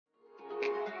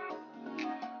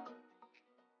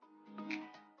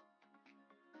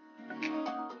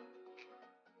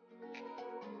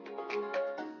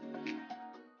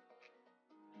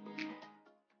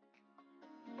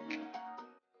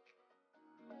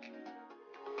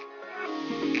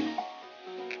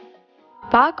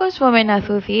Auspak Women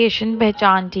Association,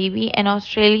 Pehchan TV, an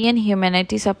Australian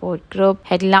humanity support group,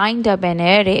 had lined up an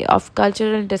array of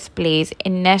cultural displays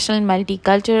in National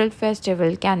Multicultural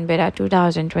Festival, Canberra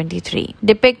 2023,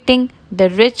 depicting the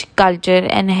rich culture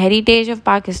and heritage of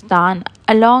Pakistan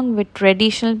along with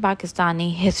traditional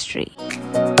Pakistani history.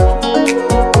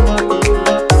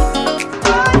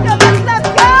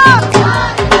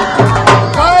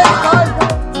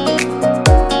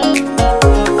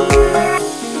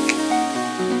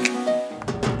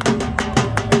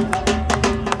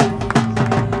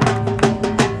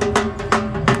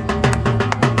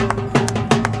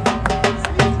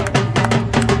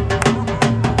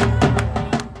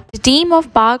 The team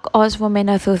of Auspak Women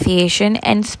Association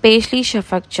and especially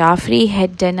Auspak Jaffrey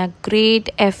had done a great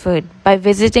effort by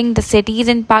visiting the cities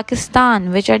in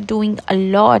Pakistan which are doing a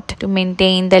lot to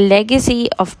maintain the legacy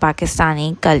of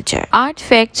Pakistani culture.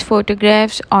 Artifacts,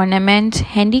 photographs, ornaments,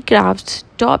 handicrafts,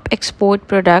 top export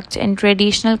products and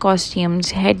traditional costumes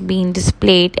had been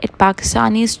displayed at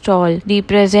Pakistani stall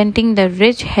representing the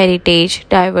rich heritage,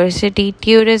 diversity,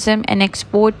 tourism and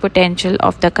export potential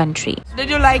of the country.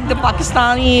 Did you like the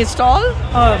Pakistani stall?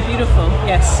 Oh, beautiful,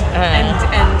 yes. And it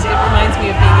reminds me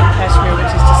of being in Kashmir,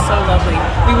 which is just so lovely.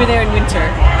 We were there in winter,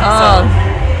 so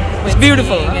it's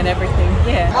beautiful and everything.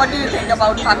 Yeah. What do you think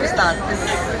about Pakistan? Is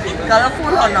it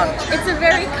colorful or not? It's a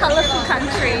very colorful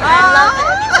country. I love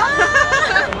it.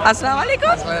 Assalamu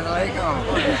alaikum.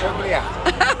 Shukriya.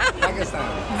 Pakistan.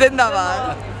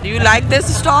 Zindabad. Do you like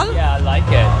this stall? Yeah, I like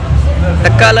it.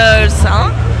 The colors,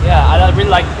 huh? Yeah, I really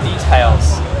like the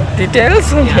details.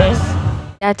 Details? Yes.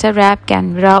 That's a wrap,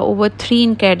 Canberra. Over 3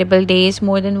 incredible days,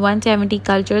 more than 170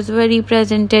 cultures were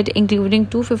represented, including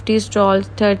 250 stalls,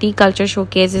 30 culture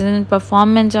showcases, and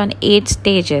performance on 8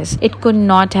 stages. It could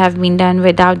not have been done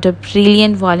without the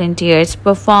brilliant volunteers,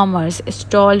 performers,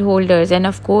 stall holders, and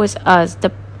of course us,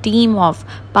 the team of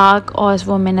Auspak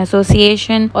Women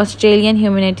Association, Australian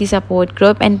Humanity Support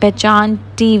Group, and Pehchan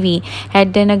TV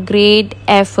had done a great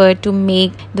effort to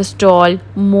make the stall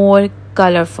more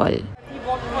colorful.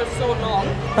 So long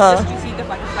just to see the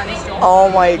Pakistani stall. Oh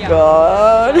my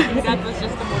god. That was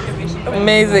just the motivation.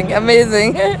 Amazing,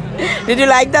 amazing. Did you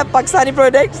like the Pakistani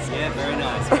products? Yeah, very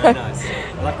nice, very nice.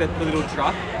 I like the little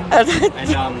truck and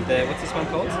what's this one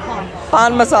called?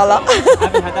 Pan masala. I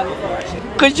haven't had that before actually.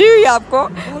 खुशी हुई आपको?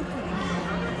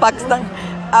 पाकिस्तान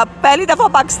पहली दफ़ा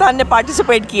पाकिस्तान ने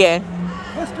participate किया है.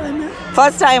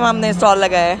 First time हमने stall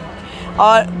लगाया है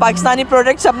और पाकिस्तानी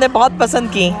प्रोडक्ट्स हमने बहुत पसंद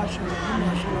की.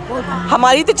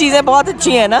 हमारी तो चीज़ें बहुत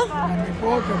अच्छी हैं ना.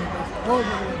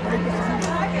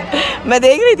 मैं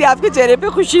देख रही थी आपके चेहरे पे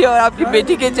खुशी और आपकी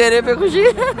बेटी के चेहरे पे खुशी.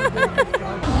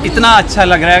 इतना अच्छा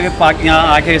लग रहा है कि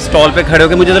यहाँ आके स्टॉल पे खड़े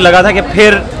होकर मुझे तो लगा था कि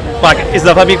फिर इस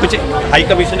दफ़ा भी कुछ हाई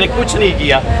कमीशन ने कुछ नहीं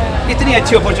किया. इतनी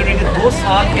अच्छी अपॉर्चुनिटी 2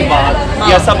 साल के बाद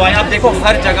यह सब आए. आप देखो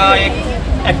हर जगह एक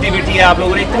एक्टिविटी है. आप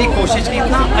लोगों ने इतनी कोशिश की,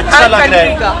 इतना अच्छा लग रहा है.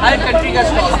 हर कंट्री का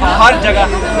स्टॉल, हर जगह.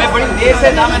 मैं बड़ी देर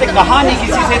से ना मैंने कहा नहीं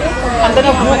किसी से, अंदर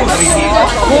में भूख उठ रही थी,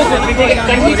 भूख उठ रही थी कि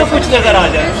कहीं तो कुछ नज़र आ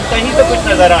जाए, कहीं तो कुछ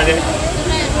नज़र आ जाए.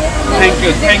 Thank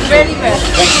you, thank you,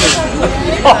 thank you.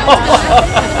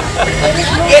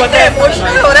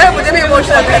 Emotional हो रहा है, मुझे भी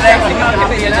इमोशनल कर रहा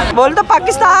है. बोल तो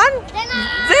पाकिस्तान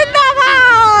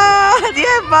जिंदाबाद.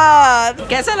 ये बात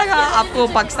कैसा लगा आपको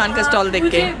पाकिस्तान का स्टॉल देख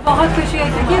के? बहुत खुशी है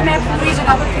क्योंकि मैं पूरी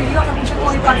जगह पर फिरी और हमेशा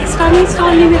कोई पाकिस्तानी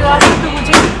स्टॉल नहीं मिल रहा था, तो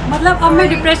मुझे मतलब अब मैं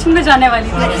डिप्रेशन में जाने वाली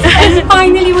थी.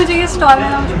 फाइनली मुझे ये स्टॉल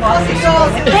मिला, मुझे बहुत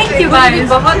थैंक यू गाइस.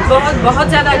 बहुत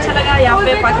ज़्यादा अच्छा लगा यहाँ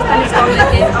पे पाकिस्तानी स्टॉल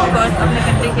देखे, ऑफकोर्स अपने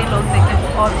कंट्री के लोग देखे.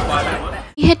 बहुत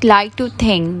We had liked to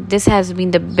think this has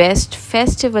been the best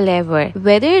festival ever.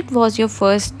 Whether it was your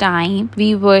first time, we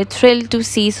were thrilled to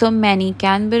see so many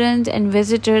Canberrans and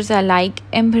visitors alike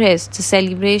embrace the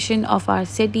celebration of our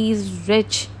city's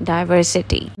rich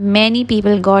diversity. Many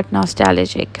people got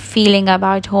nostalgic, feeling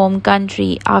about home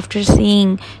country after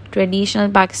seeing traditional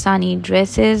Pakistani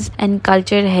dresses and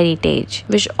cultural heritage,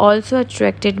 which also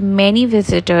attracted many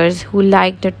visitors who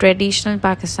liked the traditional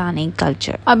Pakistani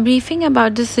culture. A briefing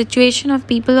about the situation of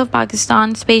people of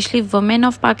Pakistan, especially women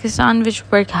of Pakistan, which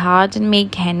work hard and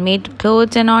make handmade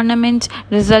clothes and ornaments,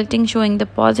 resulting showing the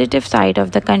positive side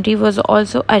of the country, was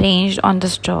also arranged on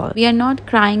the stall. We are not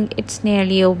crying, it's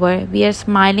nearly over. We are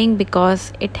smiling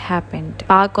because it happened.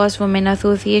 Auspak Women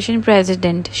Association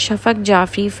President Auspak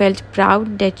Jaffrey felt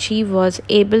proud that she was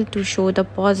able to show the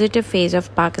positive face of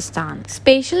Pakistan.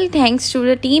 Special thanks to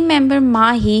the team member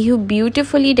Mahi, who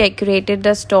beautifully decorated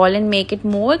the stall and make it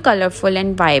more colorful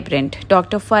and vibrant.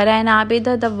 Dr. Farah and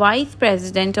Abida, the Vice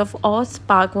President of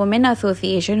Auspak Women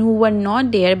Association, who were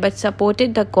not there but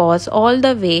supported the cause all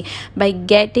the way by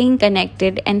getting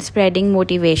connected and spreading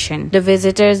motivation. The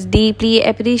visitors deeply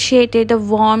appreciated the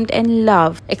warmth and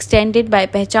love extended by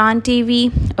Pehchan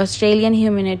TV, Australian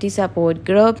Humanity Support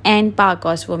Group, and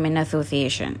Auspak Women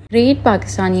Association. Great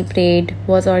Pakistani Parade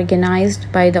was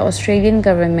organized by the Australian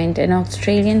government and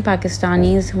Australian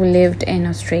Pakistanis who lived in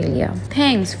Australia.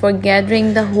 Thanks for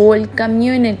gathering the whole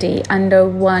community under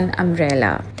one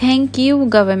umbrella. Thank you,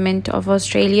 Government of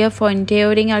Australia, for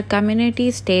ensuring our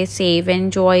community stay safe and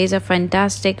enjoys a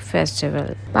fantastic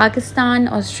festival. Pakistan,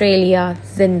 Australia,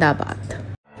 Zindabad.